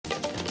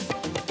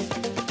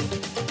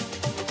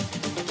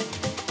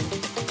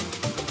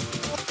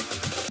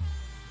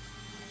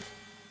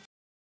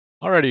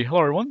Alrighty, hello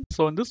everyone.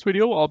 So in this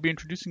video, I'll be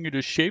introducing you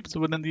to shapes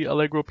within the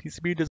Allegro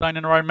PCB design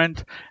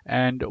environment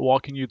and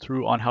walking you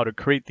through on how to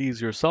create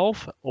these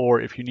yourself, or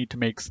if you need to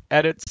make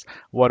edits,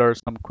 what are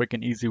some quick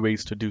and easy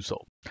ways to do so.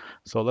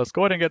 So let's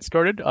go ahead and get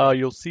started.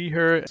 You'll see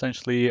here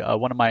essentially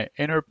one of my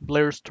inner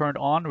layers turned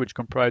on, which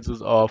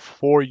comprises of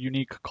 4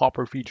 unique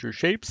copper feature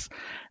shapes,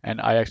 and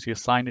I actually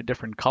assigned it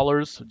different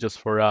colors just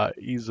for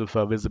ease of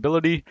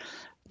visibility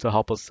to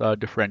help us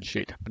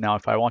differentiate. Now,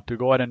 if I want to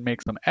go ahead and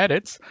make some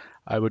edits,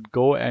 I would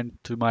go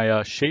into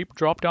my shape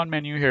drop-down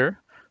menu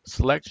here,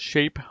 select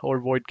shape or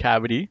void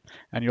cavity,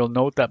 and you'll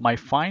note that my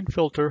fine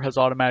filter has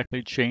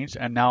automatically changed.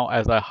 And now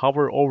as I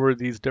hover over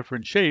these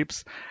different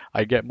shapes,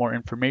 I get more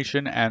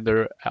information and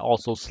they're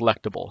also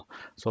selectable.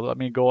 So let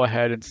me go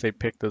ahead and say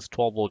pick this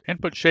 12 volt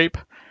input shape.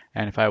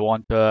 And if I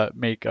want to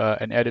make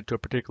an edit to a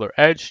particular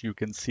edge, you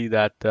can see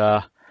that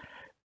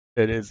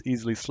it is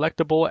easily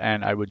selectable,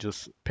 and I would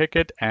just pick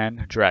it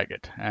and drag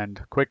it,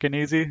 and quick and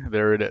easy,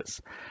 there it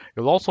is.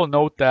 You'll also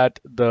note that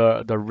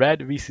the red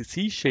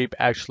VCC shape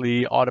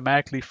actually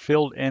automatically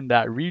filled in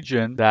that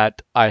region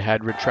that I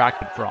had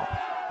retracted from.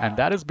 And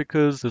that is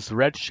because this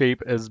red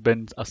shape has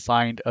been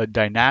assigned a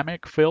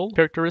dynamic fill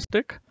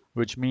characteristic,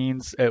 which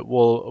means it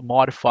will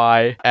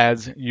modify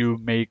as you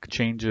make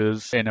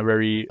changes in a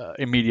very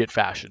immediate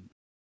fashion.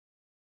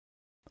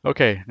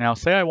 Okay, now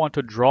say I want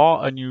to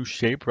draw a new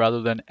shape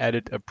rather than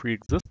edit a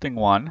pre-existing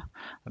one,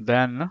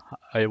 then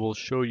I will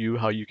show you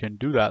how you can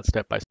do that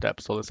step by step.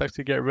 So let's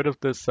actually get rid of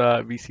this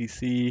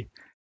VCC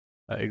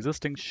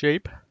existing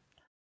shape.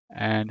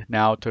 And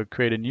now to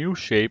create a new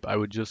shape, I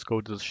would just go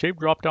to the shape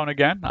dropdown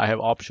again. I have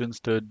options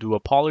to do a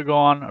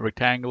polygon, a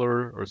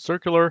rectangular, or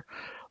circular.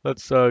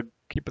 Let's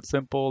keep it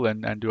simple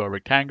and do a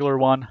rectangular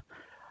one.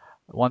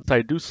 Once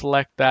I do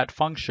select that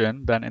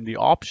function, then in the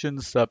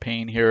options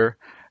pane here,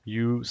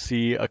 you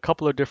see a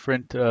couple of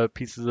different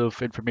pieces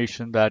of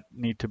information that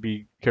need to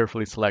be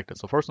carefully selected.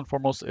 So first and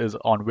foremost is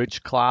on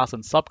which class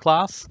and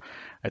subclass.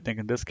 I think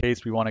in this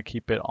case, we want to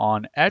keep it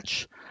on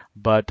etch,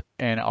 but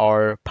in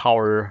our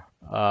power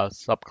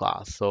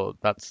subclass. So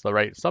that's the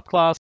right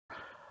subclass.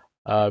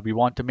 We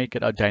want to make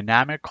it a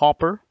dynamic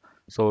copper.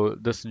 So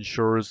this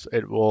ensures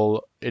it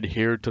will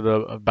adhere to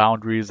the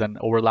boundaries and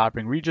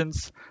overlapping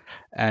regions.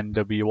 And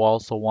we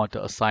also want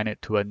to assign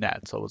it to a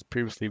net. So it was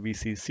previously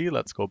VCC.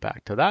 Let's go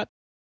back to that.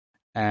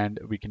 And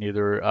we can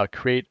either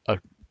create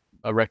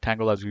a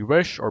rectangle as we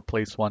wish or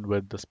place one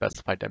with the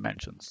specified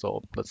dimensions.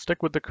 So let's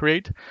stick with the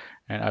create,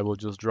 and I will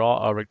just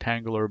draw a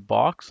rectangular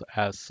box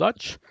as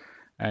such,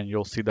 and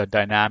you'll see the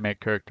dynamic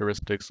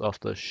characteristics of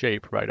the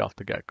shape right off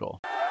the get-go.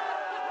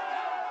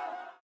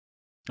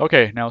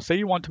 Okay, now say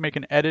you want to make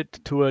an edit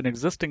to an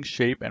existing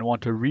shape and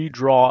want to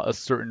redraw a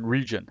certain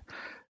region.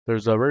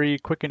 There's a very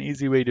quick and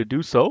easy way to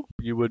do so.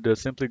 You would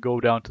simply go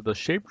down to the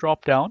shape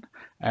dropdown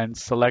and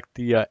select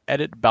the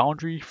edit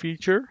boundary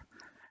feature.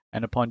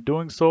 And upon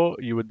doing so,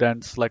 you would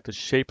then select the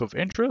shape of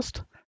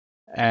interest.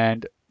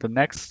 And the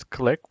next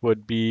click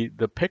would be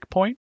the pick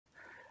point.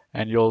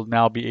 And you'll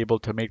now be able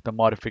to make the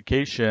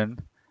modification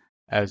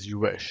as you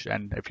wish.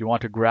 And if you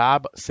want to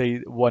grab, say,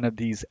 one of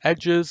these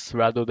edges,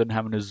 rather than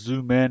having to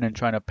zoom in and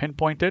trying to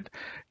pinpoint it,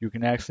 you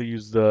can actually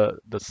use the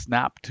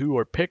snap to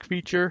or pick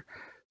feature.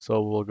 So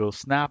we'll go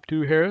snap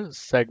to here,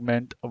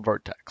 segment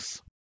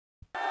vertex.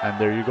 And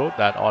there you go.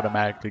 That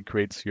automatically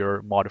creates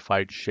your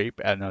modified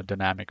shape in a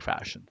dynamic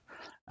fashion.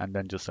 And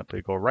then just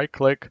simply go right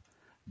click,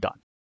 done.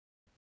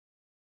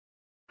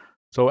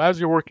 So as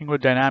you're working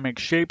with dynamic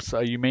shapes,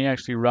 you may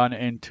actually run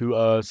into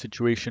a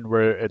situation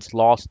where it's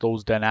lost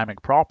those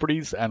dynamic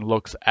properties and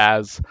looks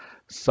as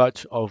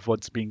such of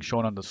what's being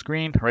shown on the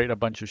screen, right? A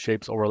bunch of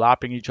shapes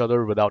overlapping each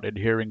other without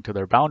adhering to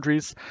their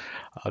boundaries.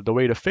 The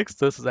way to fix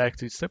this is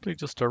actually simply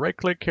just to right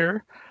click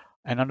here,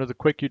 and under the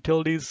quick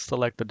utilities,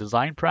 select the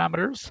design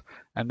parameters,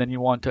 and then you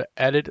want to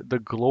edit the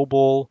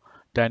global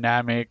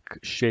dynamic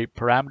shape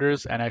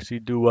parameters and actually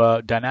do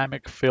a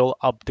dynamic fill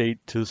update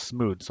to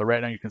smooth. So right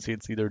now you can see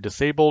it's either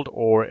disabled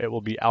or it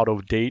will be out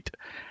of date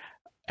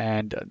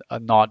and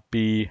not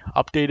be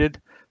updated.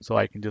 So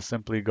I can just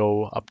simply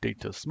go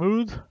update to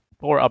smooth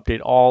or update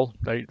all.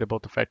 They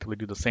both effectively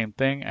do the same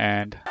thing,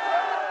 and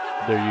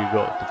there you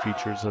go. The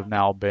features have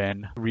now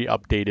been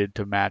re-updated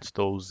to match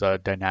those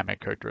dynamic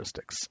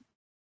characteristics.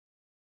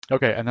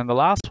 Okay, and then the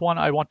last one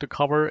I want to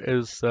cover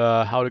is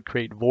how to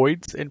create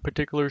voids in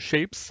particular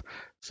shapes.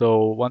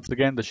 So once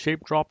again, the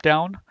shape drop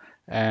down,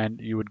 and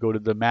you would go to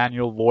the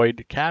manual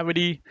void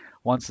cavity.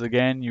 Once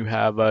again, you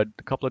have a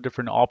couple of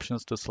different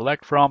options to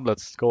select from.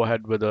 Let's go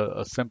ahead with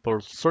a simple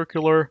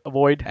circular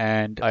void,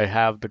 and I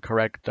have the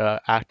correct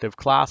active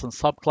class and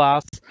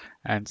subclass,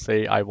 and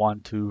say I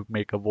want to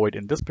make a void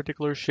in this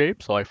particular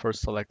shape. So I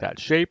first select that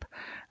shape,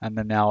 and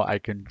then now I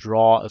can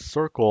draw a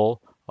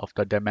circle of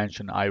the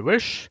dimension I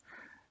wish,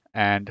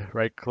 and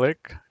right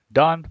click,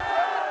 done.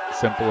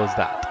 Simple as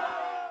that.